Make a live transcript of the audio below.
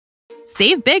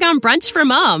Save big on brunch for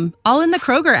mom, all in the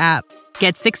Kroger app.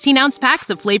 Get 16-ounce packs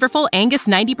of flavorful Angus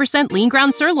 90% lean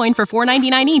ground sirloin for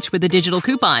 $4.99 each with a digital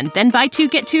coupon. Then buy 2,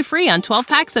 get 2 free on 12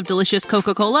 packs of delicious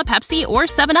Coca-Cola, Pepsi, or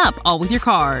 7-Up, all with your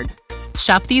card.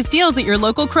 Shop these deals at your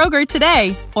local Kroger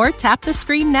today, or tap the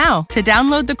screen now to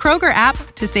download the Kroger app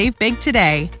to save big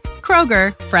today.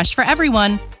 Kroger, fresh for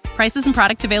everyone. Prices and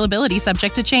product availability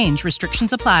subject to change.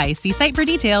 Restrictions apply. See site for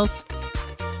details.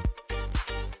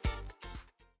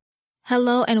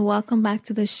 Hello and welcome back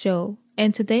to the show.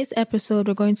 In today's episode,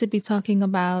 we're going to be talking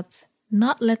about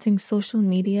not letting social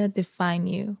media define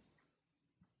you.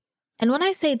 And when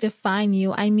I say define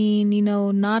you, I mean,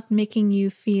 not making you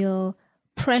feel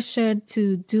pressured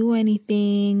to do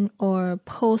anything or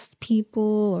post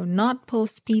people or not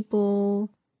post people,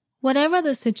 whatever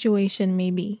the situation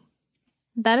may be.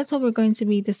 That is what we're going to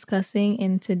be discussing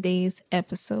in today's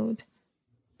episode.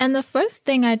 And the first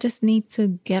thing I just need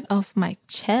to get off my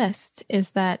chest is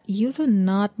that you do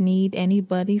not need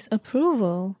anybody's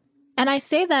approval. And I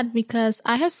say that because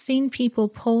I have seen people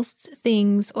post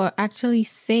things or actually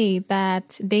say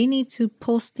that they need to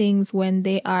post things when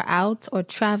they are out or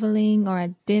traveling or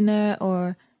at dinner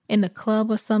or in a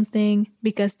club or something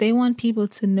because they want people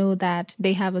to know that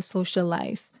they have a social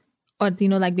life or,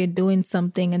 like they're doing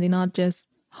something and they're not just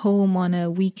home on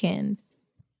a weekend.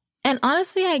 And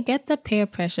honestly, I get the peer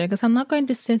pressure because I'm not going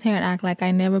to sit here and act like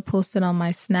I never posted on my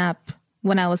Snap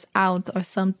when I was out or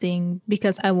something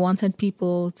because I wanted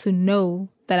people to know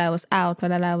that I was out or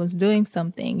that I was doing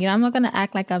something. I'm not going to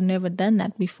act like I've never done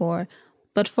that before.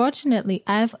 But fortunately,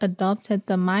 I've adopted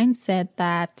the mindset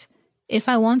that if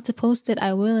I want to post it,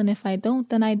 I will. And if I don't,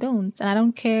 then I don't. And I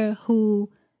don't care who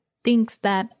thinks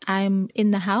that I'm in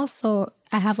the house or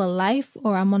I have a life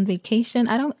or I'm on vacation.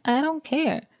 I don't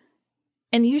care.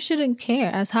 And you shouldn't care.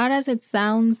 As hard as it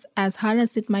sounds, as hard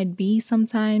as it might be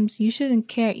sometimes, you shouldn't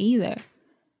care either.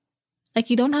 Like,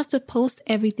 you don't have to post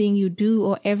everything you do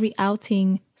or every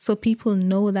outing so people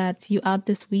know that you out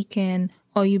this weekend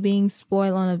or you being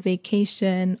spoiled on a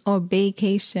vacation or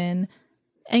vacation.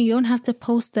 And you don't have to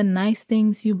post the nice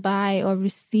things you buy or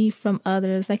receive from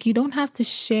others. Like, you don't have to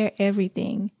share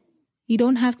everything. You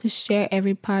don't have to share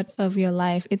every part of your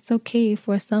life. It's okay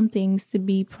for some things to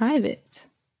be private.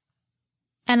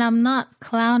 And I'm not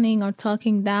clowning or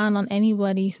talking down on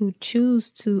anybody who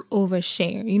choose to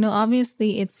overshare.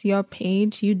 Obviously it's your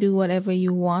page. You do whatever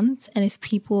you want. And if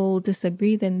people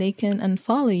disagree, then they can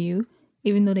unfollow you,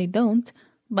 even though they don't.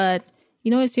 But,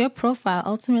 it's your profile.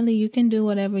 Ultimately, you can do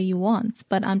whatever you want.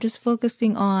 But I'm just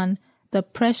focusing on the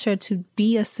pressure to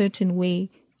be a certain way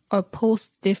or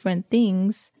post different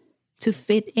things to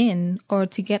fit in or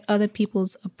to get other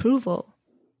people's approval.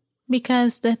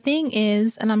 Because the thing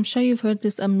is, and I'm sure you've heard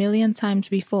this a million times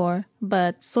before,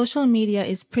 but social media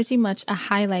is pretty much a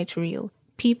highlight reel.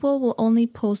 People will only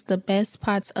post the best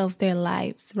parts of their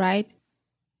lives, right?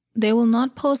 They will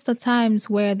not post the times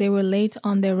where they were late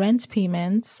on their rent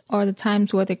payments or the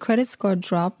times where their credit score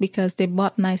dropped because they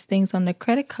bought nice things on their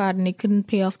credit card and they couldn't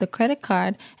pay off the credit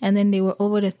card and then they were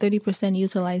over the 30%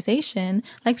 utilization.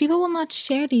 Like, people will not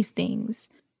share these things.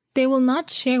 They will not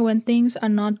share when things are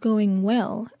not going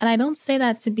well. And I don't say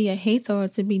that to be a hater or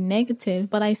to be negative,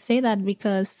 but I say that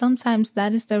because sometimes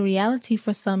that is the reality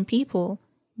for some people.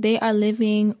 They are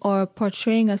living or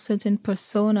portraying a certain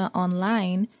persona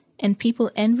online, and people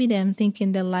envy them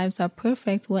thinking their lives are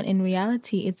perfect when in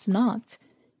reality it's not.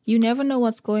 You never know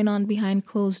what's going on behind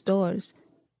closed doors.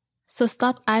 So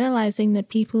stop idolizing the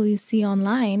people you see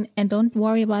online and don't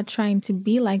worry about trying to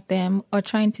be like them or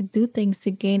trying to do things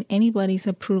to gain anybody's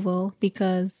approval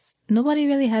because nobody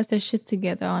really has their shit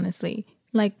together, honestly.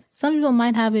 Like, some people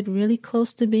might have it really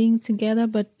close to being together,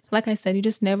 but like I said, you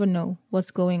just never know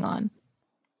what's going on.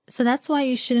 So that's why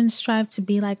you shouldn't strive to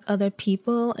be like other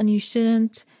people and you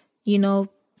shouldn't,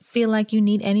 feel like you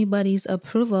need anybody's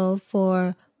approval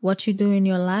for what you do in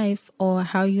your life or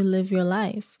how you live your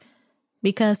life.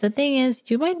 Because the thing is,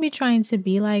 you might be trying to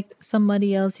be like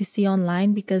somebody else you see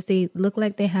online because they look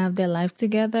like they have their life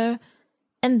together.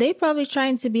 And they probably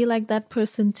trying to be like that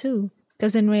person too.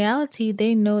 Because in reality,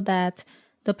 they know that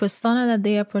the persona that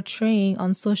they are portraying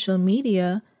on social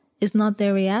media is not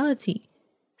their reality.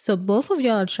 So both of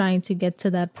y'all are trying to get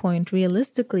to that point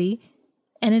realistically.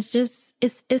 And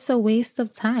it's a waste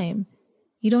of time.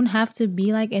 You don't have to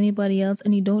be like anybody else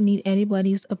and you don't need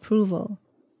anybody's approval.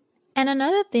 And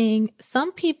another thing,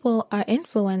 some people are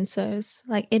influencers.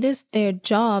 Like, it is their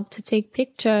job to take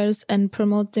pictures and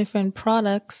promote different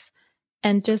products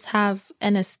and just have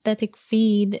an aesthetic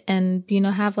feed and,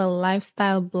 have a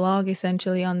lifestyle blog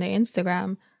essentially on their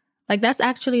Instagram. Like, that's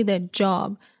actually their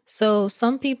job. So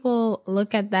some people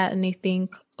look at that and they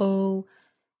think, oh,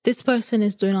 this person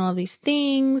is doing all of these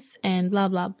things and blah,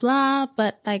 blah, blah.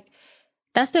 But like,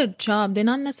 that's their job. They're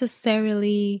not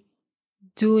necessarily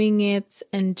doing it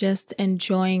and just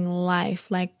enjoying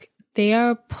life. Like, they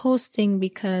are posting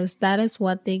because that is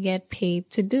what they get paid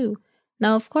to do.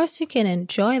 Now, of course, you can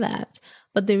enjoy that.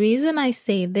 But the reason I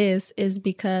say this is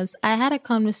because I had a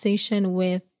conversation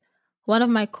with one of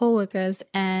my coworkers,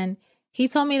 and he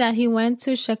told me that he went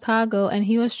to Chicago and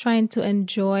he was trying to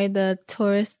enjoy the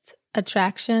tourist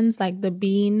attractions like the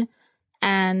Bean,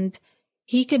 and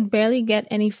he could barely get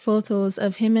any photos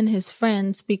of him and his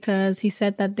friends because he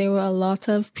said that there were a lot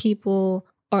of people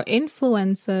or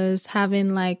influencers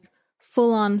having like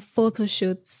full-on photo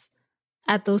shoots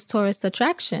at those tourist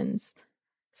attractions.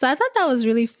 So I thought that was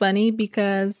really funny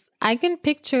because I can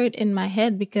picture it in my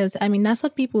head because, I mean, that's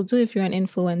what people do if you're an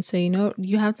influencer, you know?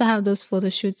 You have to have those photo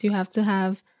shoots. You have to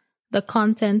have the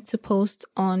content to post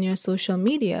on your social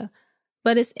media.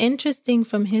 But it's interesting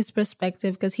from his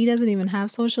perspective because he doesn't even have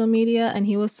social media, and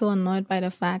he was so annoyed by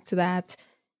the fact that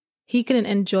he couldn't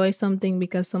enjoy something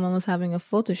because someone was having a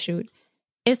photo shoot.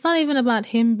 It's not even about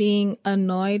him being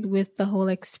annoyed with the whole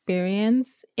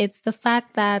experience. It's the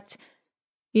fact that,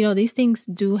 you know, these things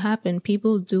do happen.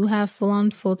 People do have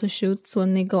full-on photo shoots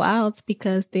when they go out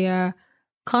because they are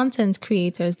content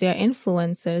creators, they are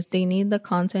influencers. They need the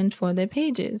content for their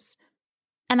pages.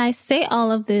 And I say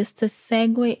all of this to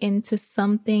segue into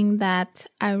something that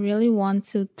I really want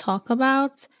to talk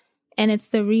about. And it's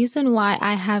the reason why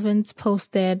I haven't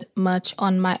posted much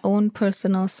on my own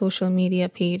personal social media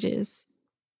pages.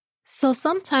 So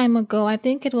some time ago, I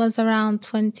think it was around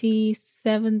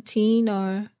 2017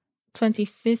 or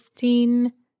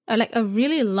 2015, or like a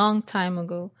really long time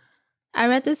ago, I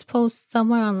read this post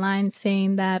somewhere online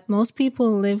saying that most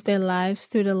people live their lives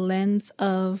through the lens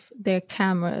of their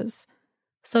cameras.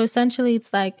 So essentially,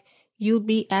 it's like you'll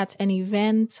be at an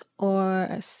event or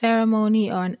a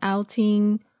ceremony or an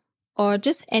outing or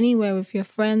just anywhere with your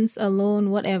friends, alone,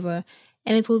 whatever.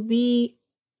 And it will be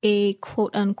a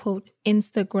quote unquote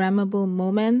Instagrammable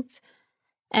moment.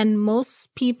 And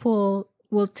most people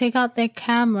will take out their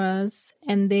cameras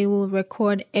and they will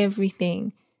record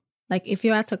everything. Like if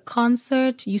you're at a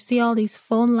concert, you see all these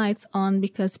phone lights on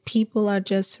because people are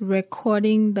just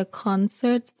recording the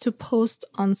concert to post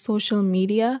on social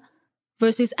media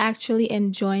versus actually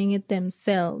enjoying it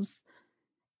themselves.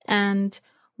 And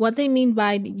what they mean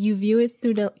by you view it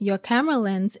through your camera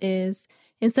lens is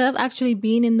instead of actually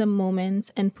being in the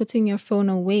moment and putting your phone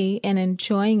away and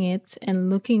enjoying it and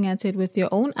looking at it with your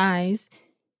own eyes,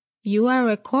 you are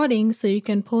recording so you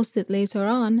can post it later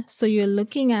on. So you're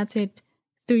looking at it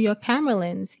through your camera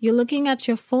lens. You're looking at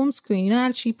your phone screen. You're not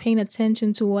actually paying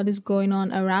attention to what is going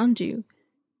on around you.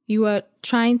 You are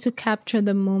trying to capture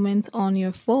the moment on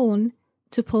your phone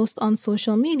to post on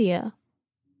social media.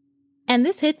 And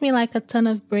this hit me like a ton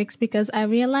of bricks because I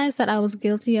realized that I was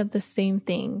guilty of the same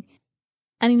thing.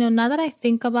 And, you know, now that I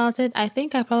think about it, I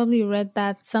think I probably read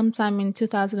that sometime in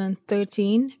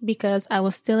 2013 because I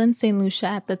was still in St. Lucia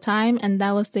at the time, and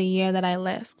that was the year that I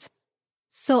left.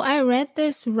 So I read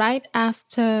this right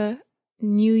after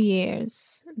New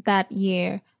Year's that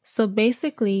year. So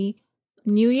basically,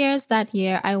 New Year's that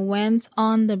year, I went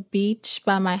on the beach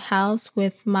by my house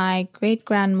with my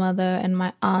great-grandmother and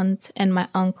my aunt and my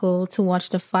uncle to watch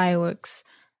the fireworks.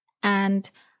 And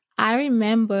I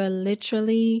remember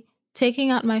literally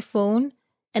taking out my phone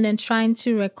and then trying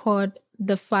to record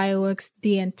the fireworks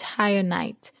the entire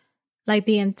night. Like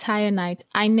the entire night.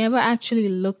 I never actually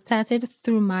looked at it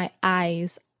through my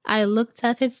eyes. I looked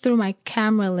at it through my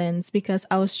camera lens because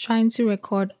I was trying to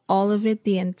record all of it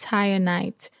the entire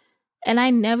night. And I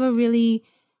never really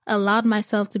allowed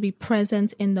myself to be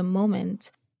present in the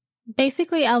moment.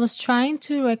 Basically, I was trying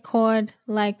to record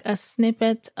like a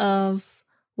snippet of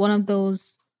one of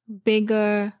those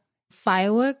bigger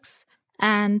fireworks,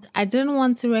 and I didn't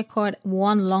want to record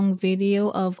one long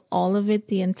video of all of it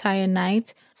the entire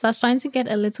night. So I was trying to get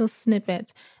a little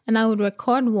snippet, and I would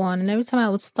record one, and every time I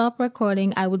would stop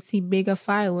recording, I would see bigger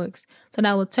fireworks. So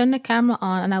I would turn the camera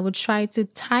on and I would try to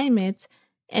time it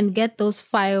and get those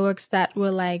fireworks that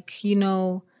were like,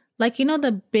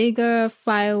 the bigger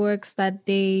fireworks that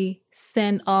they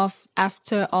send off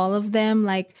after all of them.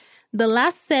 Like the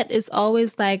last set is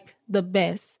always like the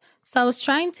best. So I was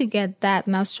trying to get that,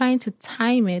 and I was trying to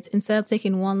time it instead of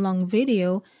taking one long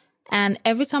video. And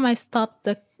every time I stopped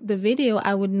the video,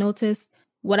 I would notice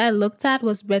what I looked at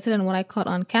was better than what I caught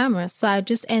on camera. So I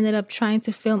just ended up trying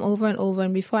to film over and over.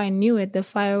 And before I knew it, the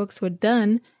fireworks were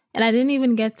done. And I didn't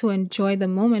even get to enjoy the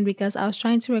moment because I was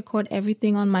trying to record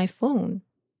everything on my phone.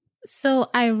 So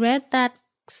I read that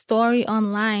story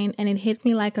online and it hit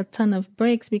me like a ton of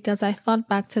bricks because I thought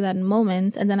back to that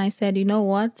moment and then I said, you know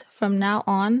what? From now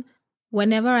on,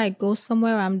 whenever I go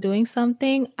somewhere or I'm doing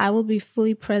something, I will be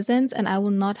fully present and I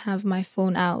will not have my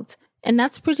phone out. And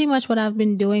that's pretty much what I've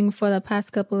been doing for the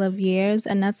past couple of years.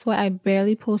 And that's why I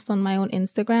barely post on my own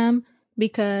Instagram,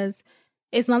 because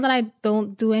it's not that I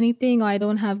don't do anything or I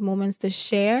don't have moments to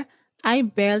share. I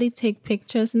barely take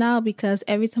pictures now because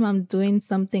every time I'm doing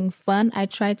something fun, I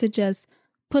try to just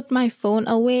put my phone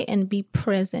away and be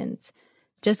present.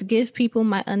 Just give people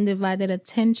my undivided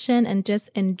attention and just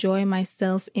enjoy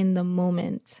myself in the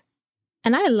moment.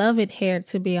 And I love it here,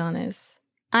 to be honest.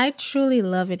 I truly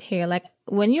love it here. Like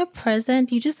when you're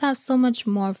present, you just have so much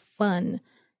more fun.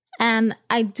 And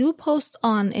I do post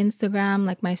on Instagram,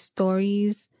 like my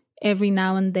stories every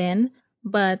now and then.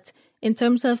 But in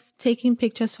terms of taking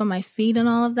pictures for my feed and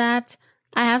all of that,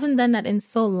 I haven't done that in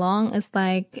so long. It's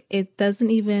like it doesn't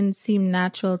even seem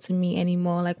natural to me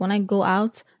anymore. Like when I go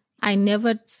out, I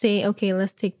never say, okay,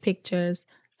 let's take pictures.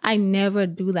 I never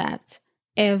do that,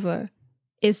 ever.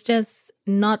 It's just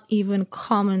not even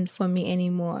common for me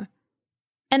anymore.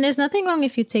 And there's nothing wrong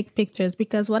if you take pictures,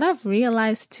 because what I've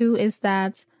realized too is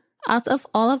that out of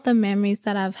all of the memories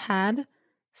that I've had,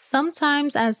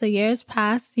 sometimes as the years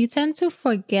pass, you tend to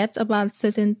forget about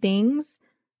certain things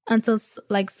until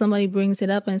like somebody brings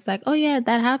it up and it's like, oh yeah,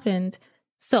 that happened.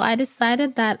 So I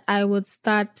decided that I would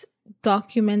start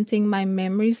documenting my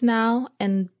memories now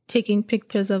and taking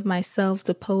pictures of myself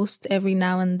to post every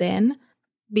now and then.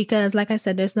 Because like I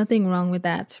said, there's nothing wrong with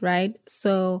that, right?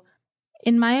 So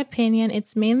in my opinion,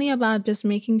 it's mainly about just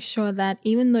making sure that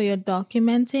even though you're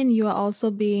documenting, you are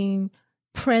also being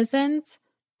present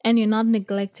and you're not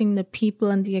neglecting the people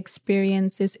and the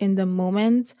experiences in the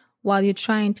moment while you're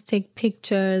trying to take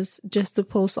pictures just to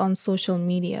post on social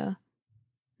media.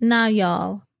 Now,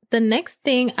 y'all, the next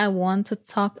thing I want to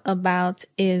talk about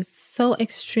is so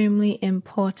extremely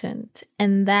important,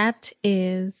 and that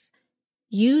is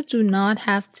you do not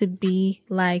have to be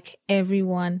like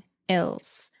everyone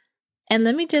else. And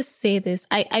let me just say this.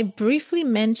 I briefly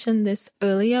mentioned this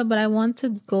earlier, but I want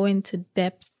to go into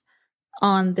depth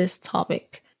on this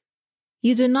topic.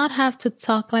 You do not have to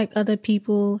talk like other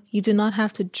people. You do not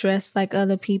have to dress like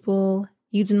other people.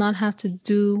 You do not have to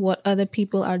do what other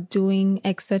people are doing,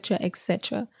 etc.,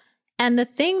 etc. And the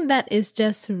thing that is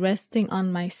just resting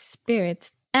on my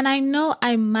spirit, and I know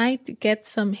I might get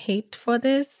some hate for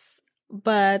this,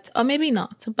 or maybe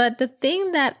not. But the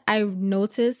thing that I've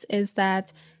noticed is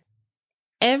that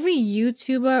every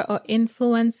YouTuber or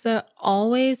influencer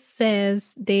always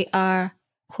says they are,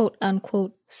 quote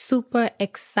unquote, super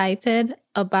excited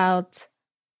about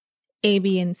A,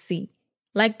 B, and C.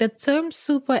 Like the term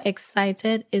super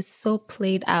excited is so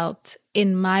played out,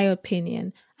 in my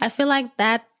opinion. I feel like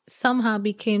that somehow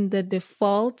became the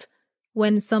default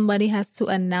when somebody has to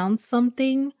announce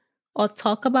something or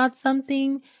talk about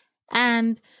something.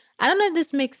 And I don't know if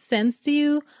this makes sense to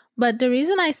you, but the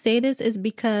reason I say this is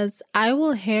because I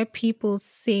will hear people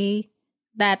say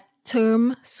that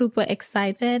term super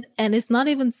excited, and it's not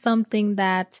even something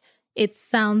that it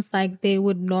sounds like they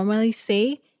would normally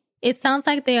say. It sounds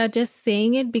like they are just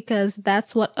saying it because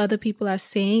that's what other people are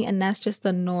saying and that's just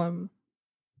the norm.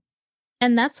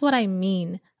 And that's what I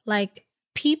mean. Like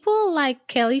people like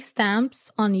Kelly Stamps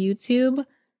on YouTube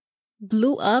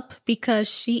blew up because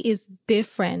she is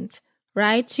different,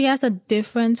 right? She has a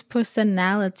different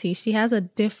personality. She has a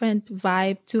different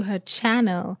vibe to her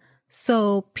channel.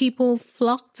 So people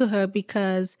flock to her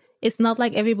because it's not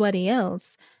like everybody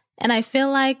else. And I feel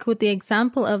like with the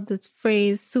example of the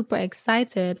phrase super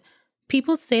excited,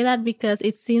 people say that because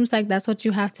it seems like that's what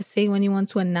you have to say when you want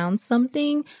to announce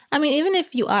something. I mean, even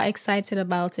if you are excited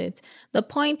about it, the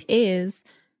point is,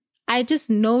 I just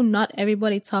know not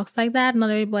everybody talks like that.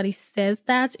 Not everybody says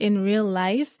that in real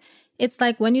life. It's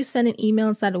like when you send in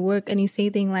emails at work and you say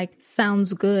things like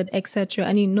sounds good, etc.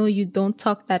 And you know you don't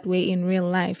talk that way in real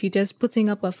life. You're just putting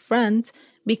up a front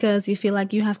because you feel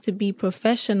like you have to be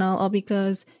professional or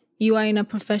because you are in a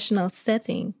professional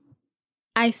setting.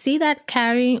 I see that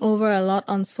carrying over a lot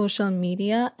on social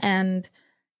media, and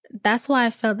that's why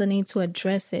I felt the need to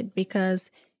address it,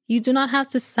 because you do not have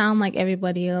to sound like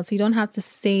everybody else. You don't have to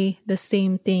say the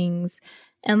same things.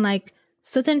 And like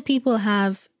certain people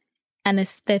have an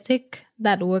aesthetic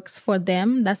that works for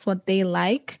them. That's what they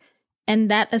like.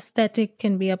 And that aesthetic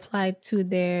can be applied to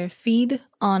their feed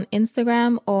on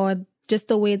Instagram or just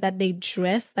the way that they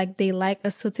dress. Like they like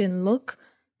a certain look.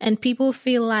 And people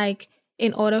feel like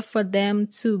in order for them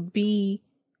to be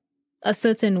a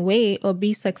certain way or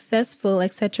be successful,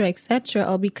 etc., etc.,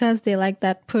 or because they like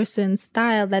that person's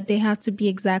style, that they have to be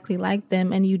exactly like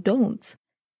them, and you don't.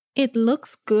 it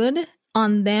looks good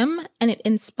on them and it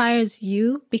inspires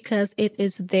you because it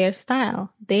is their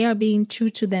style. They are being true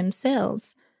to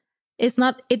themselves.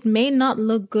 It may not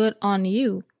look good on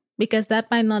you because that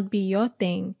might not be your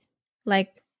thing.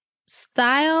 Like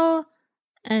style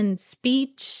and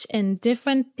speech and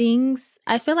different things.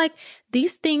 I feel like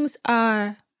these things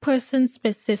are person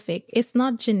specific. It's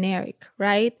not generic,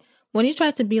 right? When you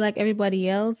try to be like everybody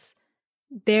else,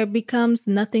 there becomes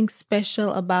nothing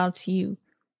special about you.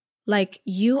 Like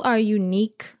you are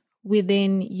unique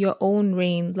within your own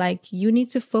reign. Like you need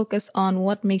to focus on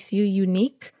what makes you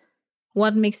unique,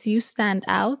 what makes you stand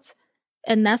out.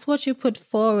 And that's what you put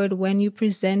forward when you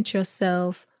present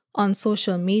yourself on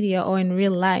social media or in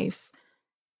real life.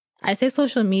 I say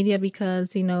social media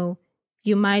because,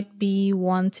 you might be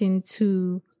wanting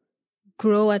to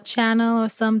grow a channel or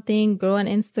something, grow an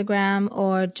Instagram,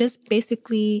 or just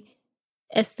basically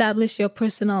establish your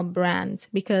personal brand,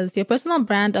 because your personal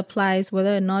brand applies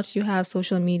whether or not you have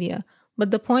social media.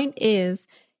 But the point is,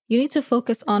 you need to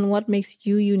focus on what makes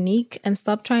you unique and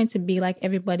stop trying to be like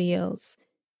everybody else.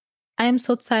 I am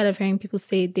so tired of hearing people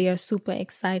say they are super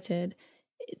excited.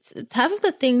 It's half of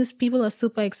the things people are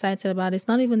super excited about. It's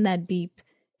not even that deep.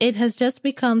 It has just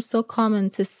become so common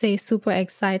to say super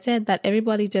excited that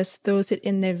everybody just throws it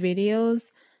in their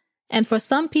videos. And for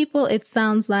some people, it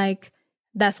sounds like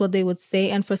that's what they would say.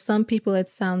 And for some people, it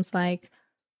sounds like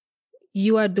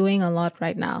you are doing a lot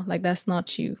right now. Like that's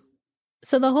not you.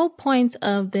 So the whole point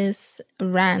of this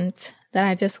rant that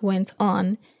I just went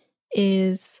on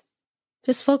is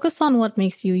just focus on what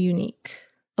makes you unique.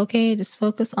 Okay? Just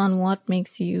focus on what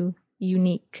makes you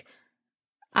unique.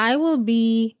 I will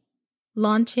be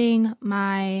launching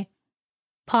my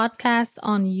podcast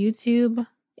on YouTube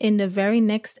in the very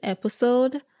next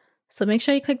episode. So make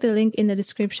sure you click the link in the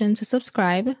description to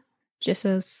subscribe, just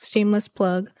a shameless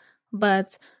plug.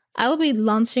 But I will be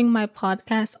launching my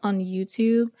podcast on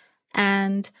YouTube,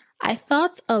 and I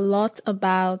thought a lot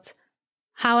about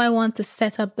how I want to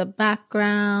set up the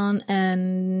background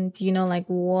and, like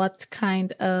what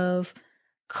kind of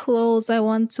clothes I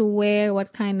want to wear,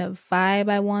 what kind of vibe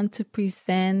I want to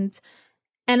present.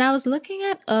 And I was looking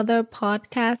at other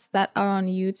podcasts that are on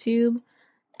YouTube,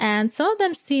 and some of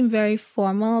them seem very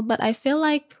formal, but I feel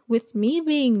like with me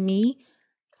being me,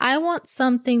 I want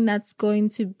something that's going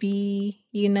to be,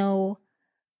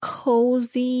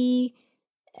 cozy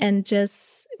and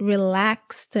just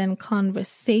relaxed and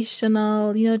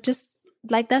conversational, just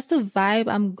like that's the vibe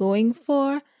I'm going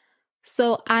for.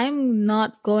 So I'm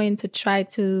not going to try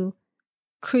to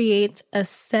create a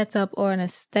setup or an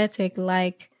aesthetic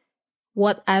like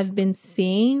what I've been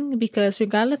seeing, because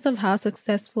regardless of how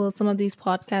successful some of these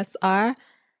podcasts are,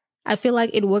 I feel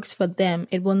like it works for them.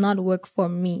 It will not work for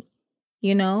me,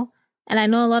 And I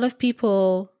know a lot of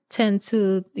people tend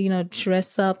to,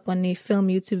 dress up when they film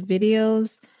YouTube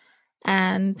videos.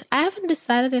 And I haven't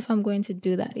decided if I'm going to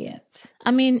do that yet.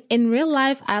 I mean, in real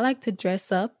life, I like to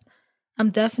dress up.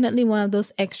 I'm definitely one of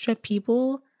those extra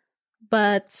people.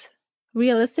 But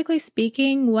realistically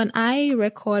speaking, when I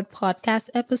record podcast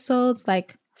episodes,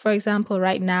 like, for example,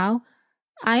 right now,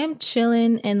 I am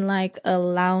chilling in like a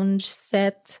lounge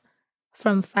set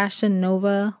from Fashion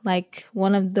Nova, like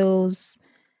one of those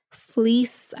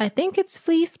fleece. I think it's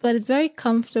fleece, but it's very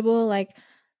comfortable. Like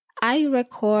I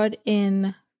record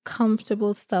in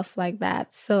comfortable stuff like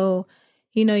that. So,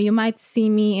 you might see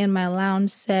me in my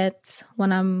lounge set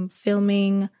when I'm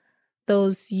filming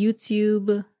those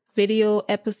YouTube video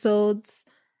episodes.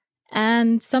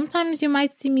 And sometimes you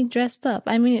might see me dressed up.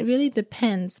 I mean, it really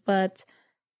depends, but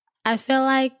I feel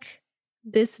like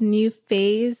this new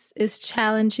phase is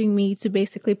challenging me to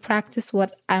basically practice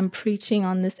what I'm preaching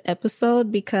on this episode,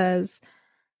 because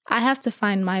I have to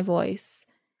find my voice.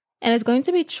 And it's going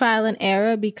to be trial and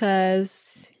error,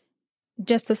 because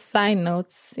just a side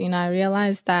note, I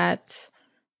realized that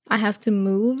I have to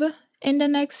move in the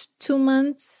next 2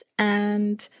 months.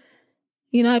 And,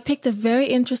 I picked a very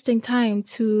interesting time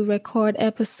to record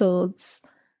episodes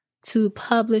to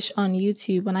publish on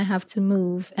YouTube when I have to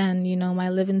move. And, my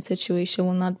living situation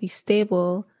will not be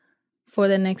stable for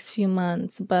the next few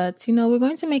months. But, we're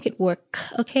going to make it work.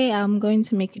 Okay, I'm going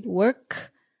to make it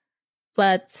work.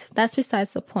 But that's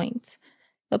besides the point.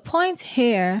 The point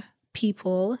here,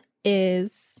 people,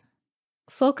 is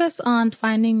focus on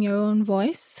finding your own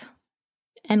voice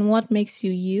and what makes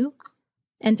you you,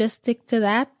 and just stick to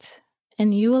that,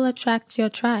 and you will attract your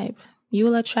tribe. You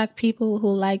will attract people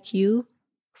who like you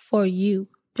for you,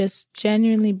 just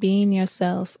genuinely being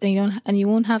yourself, and you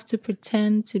won't have to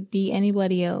pretend to be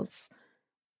anybody else.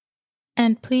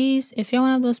 And please, if you're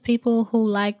one of those people who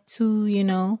like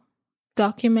to,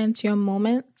 document your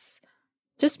moments,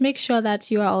 just make sure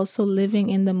that you are also living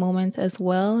in the moment as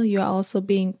well. You are also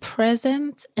being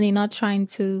present, and you're not trying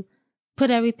to put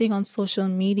everything on social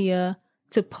media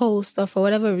to post or for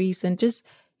whatever reason. Just,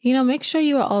 make sure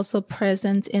you are also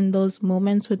present in those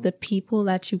moments with the people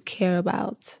that you care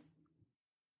about.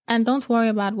 And don't worry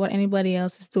about what anybody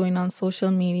else is doing on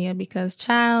social media because,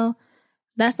 child,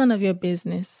 that's none of your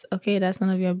business, okay? That's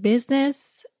none of your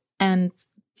business. And,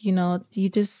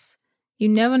 you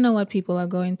never know what people are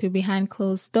going through behind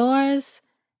closed doors.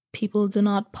 People do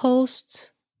not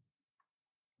post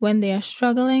when they are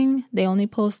struggling. They only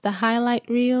post the highlight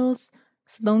reels.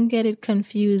 So don't get it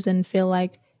confused and feel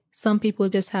like some people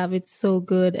just have it so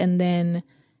good and then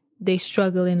they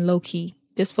struggle in low-key.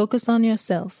 Just focus on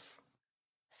yourself.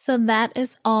 So that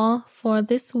is all for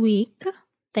this week.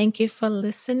 Thank you for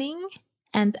listening.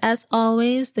 And as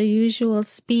always, the usual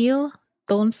spiel.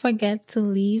 Don't forget to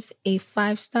leave a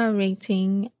 5-star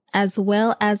rating as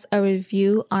well as a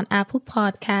review on Apple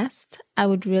Podcasts. I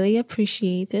would really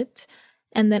appreciate it.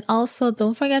 And then also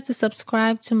don't forget to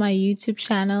subscribe to my YouTube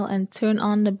channel and turn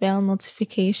on the bell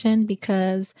notification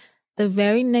because the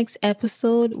very next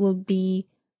episode will be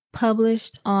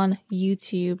published on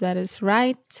YouTube. That is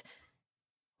right.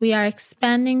 We are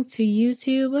expanding to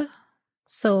YouTube.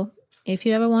 So if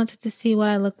you ever wanted to see what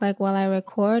I look like while I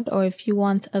record, or if you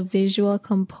want a visual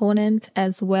component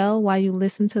as well while you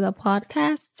listen to the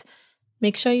podcast,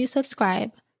 make sure you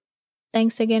subscribe.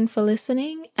 Thanks again for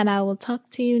listening, and I will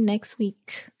talk to you next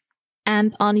week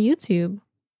and on YouTube.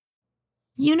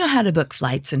 You know how to book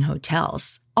flights and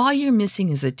hotels. All you're missing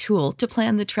is a tool to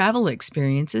plan the travel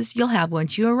experiences you'll have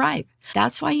once you arrive.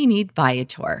 That's why you need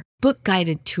Viator. Book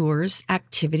guided tours,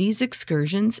 activities,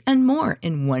 excursions, and more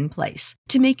in one place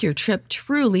to make your trip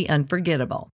truly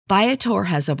unforgettable. Viator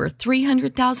has over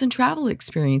 300,000 travel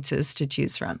experiences to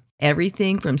choose from.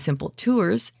 Everything from simple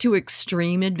tours to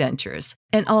extreme adventures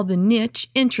and all the niche,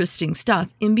 interesting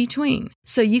stuff in between.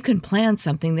 So you can plan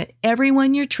something that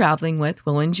everyone you're traveling with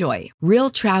will enjoy. Real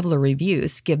traveler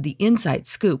reviews give the inside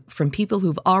scoop from people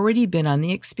who've already been on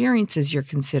the experiences you're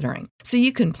considering. So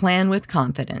you can plan with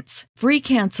confidence. Free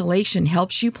cancellation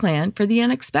helps you plan for the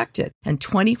unexpected. And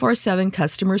 24/7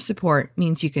 customer support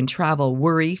means you can travel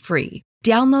worry-free.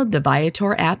 Download the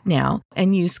Viator app now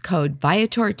and use code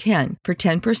Viator10 for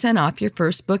 10% off your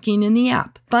first booking in the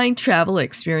app. Find travel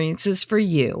experiences for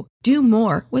you. Do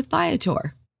more with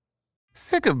Viator.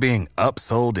 Sick of being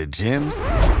upsold at gyms?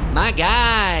 My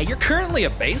guy, you're currently a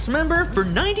base member. For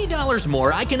 $90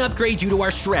 more, I can upgrade you to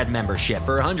our Shred membership.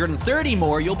 For $130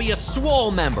 more, you'll be a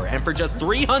Swole member. And for just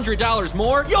 $300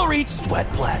 more, you'll reach Sweat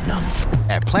Platinum.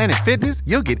 At Planet Fitness,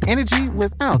 you'll get energy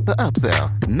without the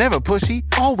upsell. Never pushy,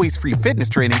 always free fitness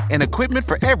training and equipment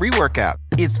for every workout.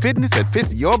 It's fitness that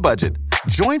fits your budget.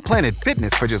 Join Planet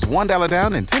Fitness for just $1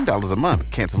 down and $10 a month.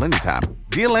 Cancel anytime.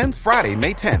 Deal ends Friday,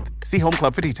 May 10th. See Home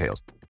Club for details.